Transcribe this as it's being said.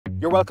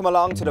You're welcome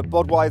along to the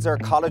Budweiser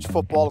College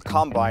Football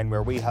Combine,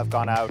 where we have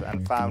gone out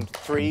and found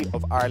 3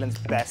 of Ireland's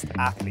best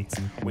athletes.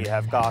 We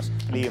have got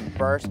Liam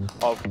Burt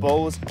of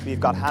Bows,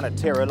 we've got Hannah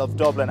Tyrrell of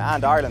Dublin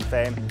and Ireland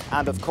fame,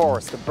 and of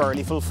course the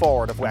burly full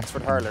forward of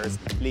Wexford hurlers,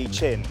 Lee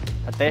Chin.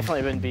 I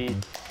definitely wouldn't be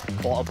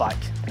quarterback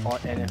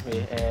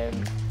anyway.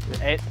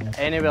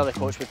 Anywhere the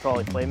coach would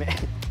probably play me.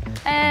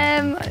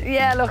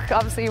 Yeah, look,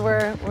 obviously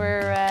we're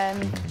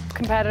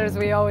competitors.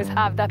 We always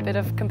have that bit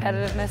of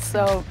competitiveness,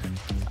 so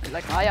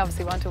like I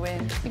obviously want to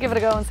win. I'll give it a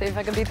go and see if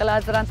I can beat the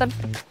lads at Anthem.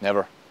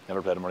 Never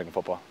played American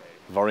football.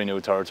 Very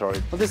new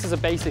territory. Well, this is a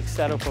basic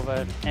setup of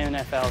an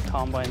NFL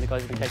combine. The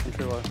guys will be taking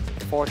through a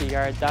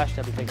 40-yard dash,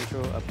 they'll be taking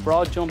through a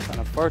broad jump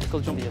and a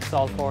vertical jump, the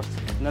assault course,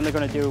 and then they're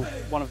going to do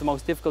one of the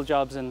most difficult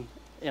jobs in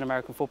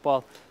American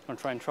football. They're going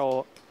to try and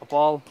throw a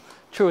ball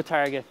through a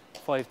target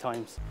 5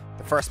 times.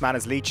 The first man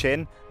is Lee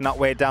Chin, not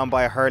weighed down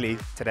by a hurley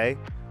today.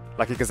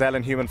 Like a gazelle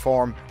in human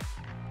form,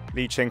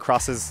 Lee Chin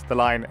crosses the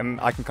line,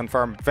 and I can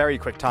confirm, very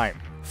quick time.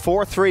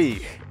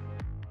 4-3.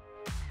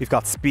 We've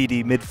got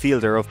speedy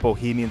midfielder of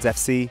Bohemians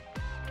FC,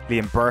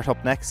 Liam Burt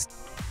up next.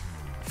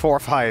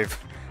 4-5.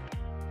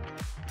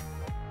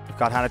 We've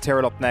got Hannah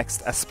Tyrrell up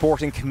next, a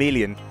sporting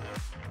chameleon.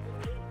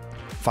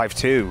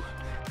 5-2.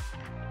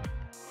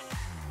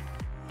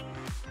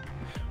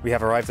 We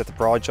have arrived at the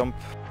broad jump.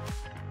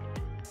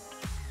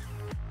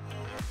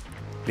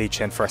 Lee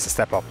Chin first to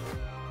step up.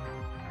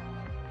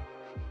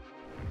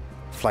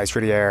 Flies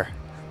through the air.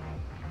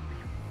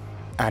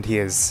 And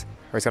he's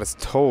got his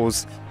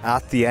toes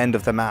at the end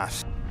of the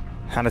mat.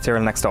 Hannah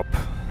Tyrrell next up.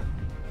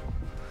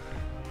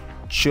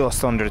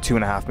 Just under the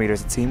 2.5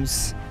 metres, it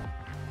seems.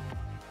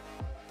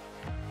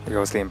 Here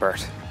goes Liam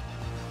Burt.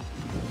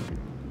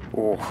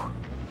 Oh,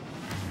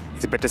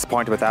 he's a bit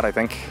disappointed with that, I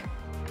think.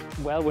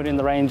 Well within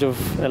the range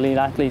of elite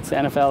athletes.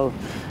 NFL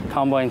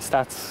combine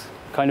stats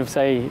kind of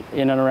say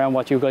in and around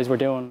what you guys were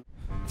doing.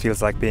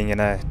 Feels like being in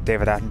a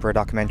David Attenborough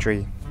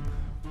documentary.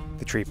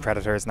 The 3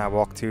 predators now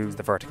walk to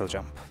the vertical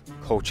jump.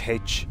 Coach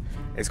H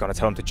is going to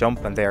tell them to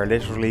jump, and they are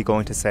literally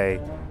going to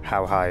say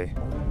how high.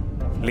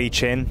 Lee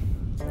Chin,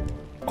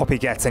 up he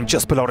gets, and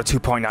just below the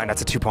 2.9,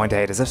 that's a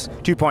 2.8, is it?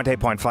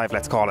 2.8.5,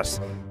 let's call it.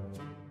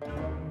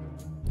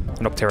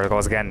 And up Tyrrell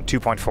goes again,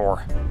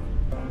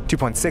 2.4.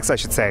 2.6, I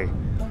should say.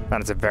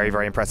 And it's a very,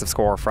 very impressive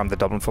score from the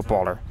Dublin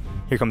footballer.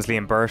 Here comes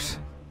Liam Burt.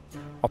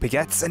 Up he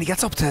gets, and he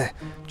gets up to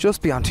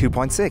just beyond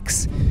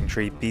 2.6.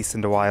 3 beasts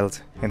in the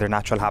wild, in their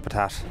natural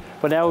habitat.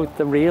 But now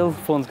the real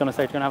fun's going to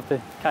start. You're going to have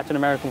to catch an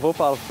American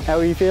football. How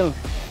are you feeling?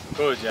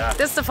 Good, yeah.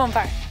 This is the fun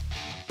part.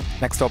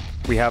 Next up,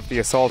 we have the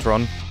assault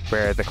run,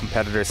 where the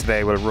competitors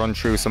today will run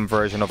through some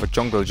version of a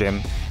jungle gym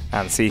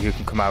and see who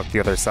can come out the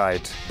other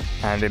side.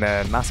 And in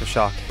a massive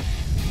shock,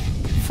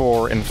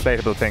 4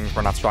 inflatable things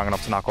were not strong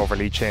enough to knock over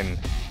Lee Chin.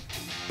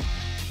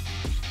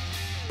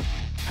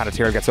 Hannah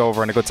Tyrrell gets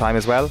over in a good time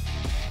as well.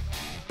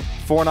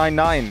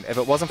 4.99. If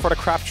it wasn't for the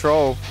crap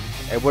throw,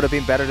 it would have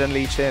been better than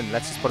Lee Chin.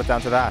 Let's just put it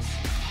down to that.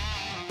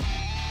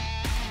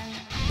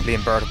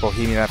 Liam Burt of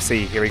Bohemian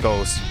FC. Here he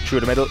goes.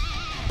 Through the middle.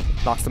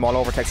 Knocks them all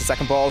over. Takes the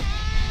second ball.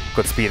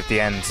 Good speed at the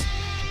end.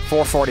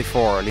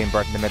 4.44. Liam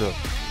Burt in the middle.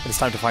 It's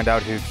time to find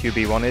out who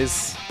QB1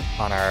 is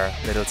on our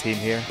little team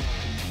here.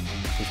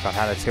 We've got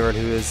Hannah Tyrrell,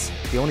 who is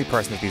the only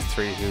person of these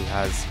 3 who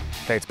has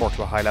played sport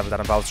to a high level that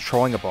involves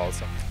throwing a ball.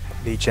 So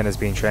Lee Chin has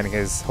been training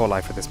his whole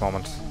life for this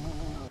moment.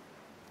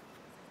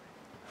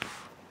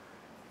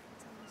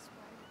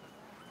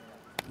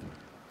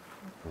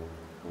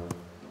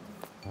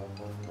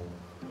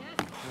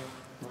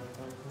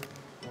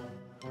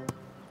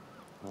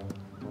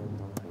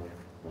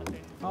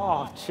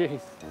 Oh,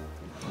 jeez.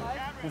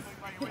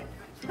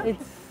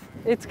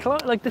 It's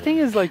close. Like, the thing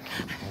is, like,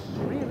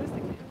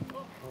 realistically.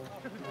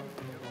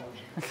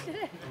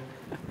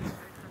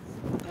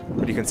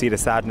 But you can see the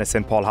sadness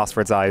in Paul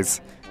Hosford's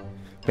eyes.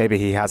 Maybe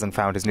he hasn't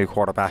found his new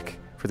quarterback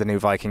for the new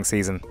Viking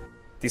season.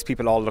 These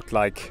people all looked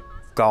like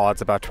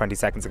gods about 20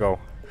 seconds ago.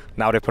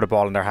 Now they put a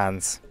ball in their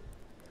hands,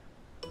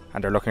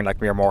 and they're looking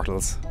like mere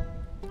mortals.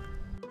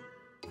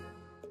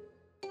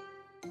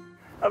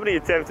 How many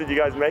attempts did you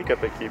guys make at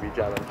the QB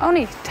challenge?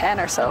 Only 10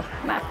 or so,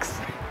 max.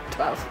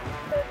 12.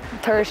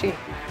 30,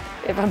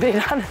 if I'm being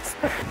honest.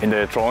 In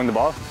the throwing the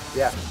ball?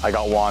 Yeah. I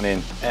got 1 in.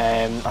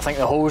 I think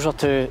the holes are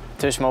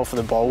too small for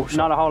the ball. So.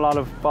 Not a whole lot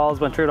of balls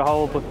went through the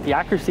hole, but the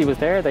accuracy was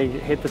there. They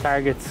hit the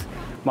targets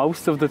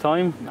most of the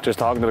time. Just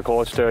talking to the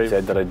coach there, he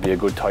said that I'd be a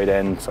good tight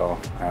end, so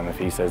if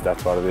he says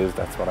that's what it is,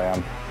 that's what I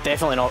am.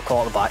 Definitely not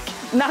quarterback.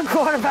 Not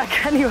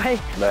quarterback anyway.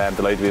 I'm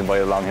delighted to be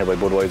invited along here by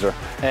Budweiser.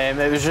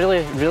 It was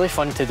really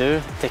fun to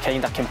do, to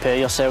kind of compare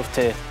yourself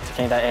to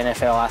kind of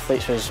NFL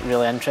athletes was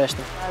really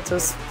interesting. It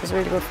was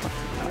really good fun.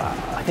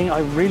 I think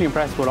I'm really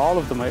impressed with all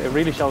of them. It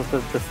really shows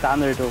the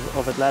standard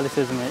of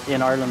athleticism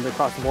in Ireland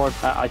across the board.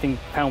 I think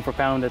pound for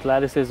pound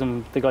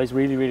athleticism, the guys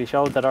really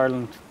showed that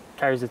Ireland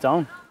carries its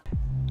own.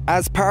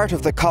 As part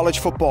of the College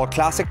Football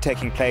Classic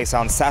taking place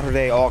on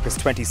Saturday, August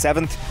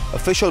 27th,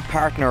 official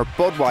partner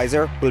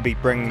Budweiser will be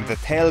bringing the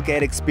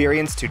tailgate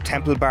experience to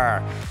Temple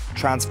Bar,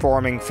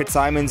 transforming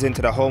Fitzsimons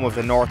into the home of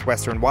the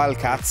Northwestern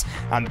Wildcats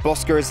and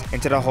Buskers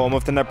into the home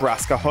of the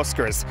Nebraska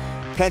Huskers.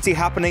 Plenty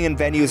happening in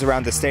venues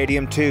around the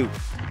stadium too.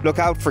 Look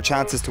out for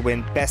chances to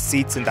win best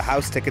seats in the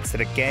house tickets to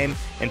the game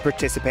in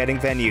participating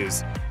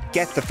venues.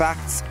 Get the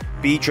facts,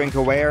 be drink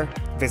aware,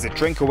 visit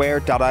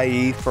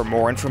drinkaware.ie for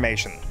more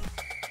information.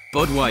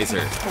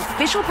 Budweiser,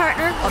 official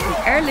partner of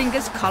the Aer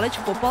Lingus College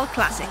Football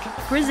Classic,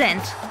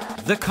 present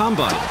the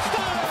Combine.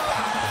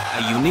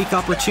 A unique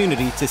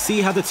opportunity to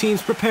see how the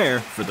teams prepare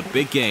for the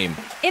big game.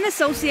 In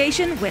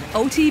association with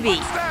OTB.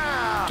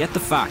 Get the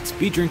facts,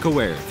 be drink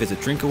aware. Visit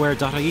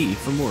drinkaware.ie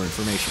for more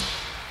information.